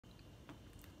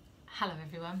Hello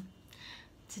everyone.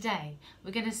 Today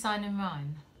we're going to sign and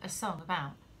rhyme a song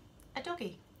about a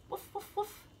doggy. Woof woof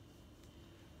woof.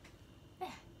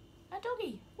 There, a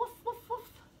doggy. Woof woof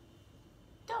woof.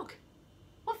 Dog.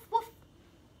 Woof woof.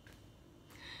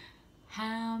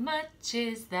 How much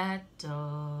is that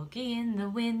doggy in the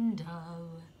window?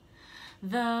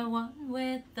 The one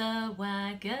with the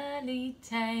waggly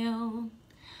tail.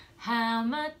 How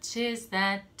much is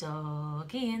that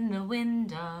doggy in the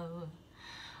window?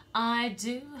 I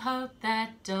do hope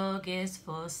that dog is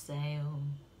for sale.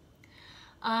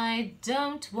 I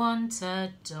don't want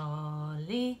a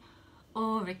dolly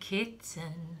or a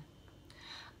kitten.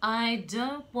 I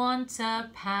don't want a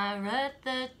parrot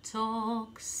that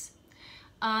talks.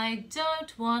 I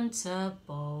don't want a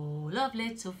bowl of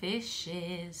little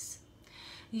fishes.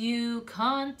 You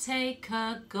can't take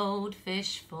a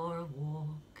goldfish for a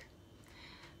walk.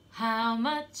 How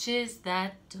much is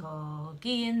that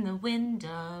doggy in the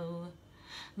window?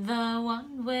 The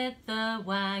one with the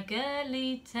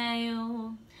waggly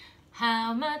tail.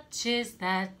 How much is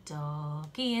that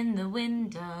doggy in the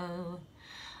window?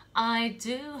 I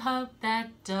do hope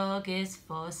that dog is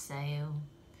for sale.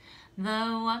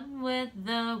 The one with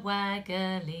the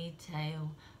waggly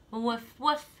tail. Woof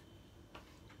woof.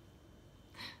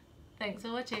 Thanks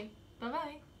for watching. Bye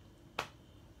bye.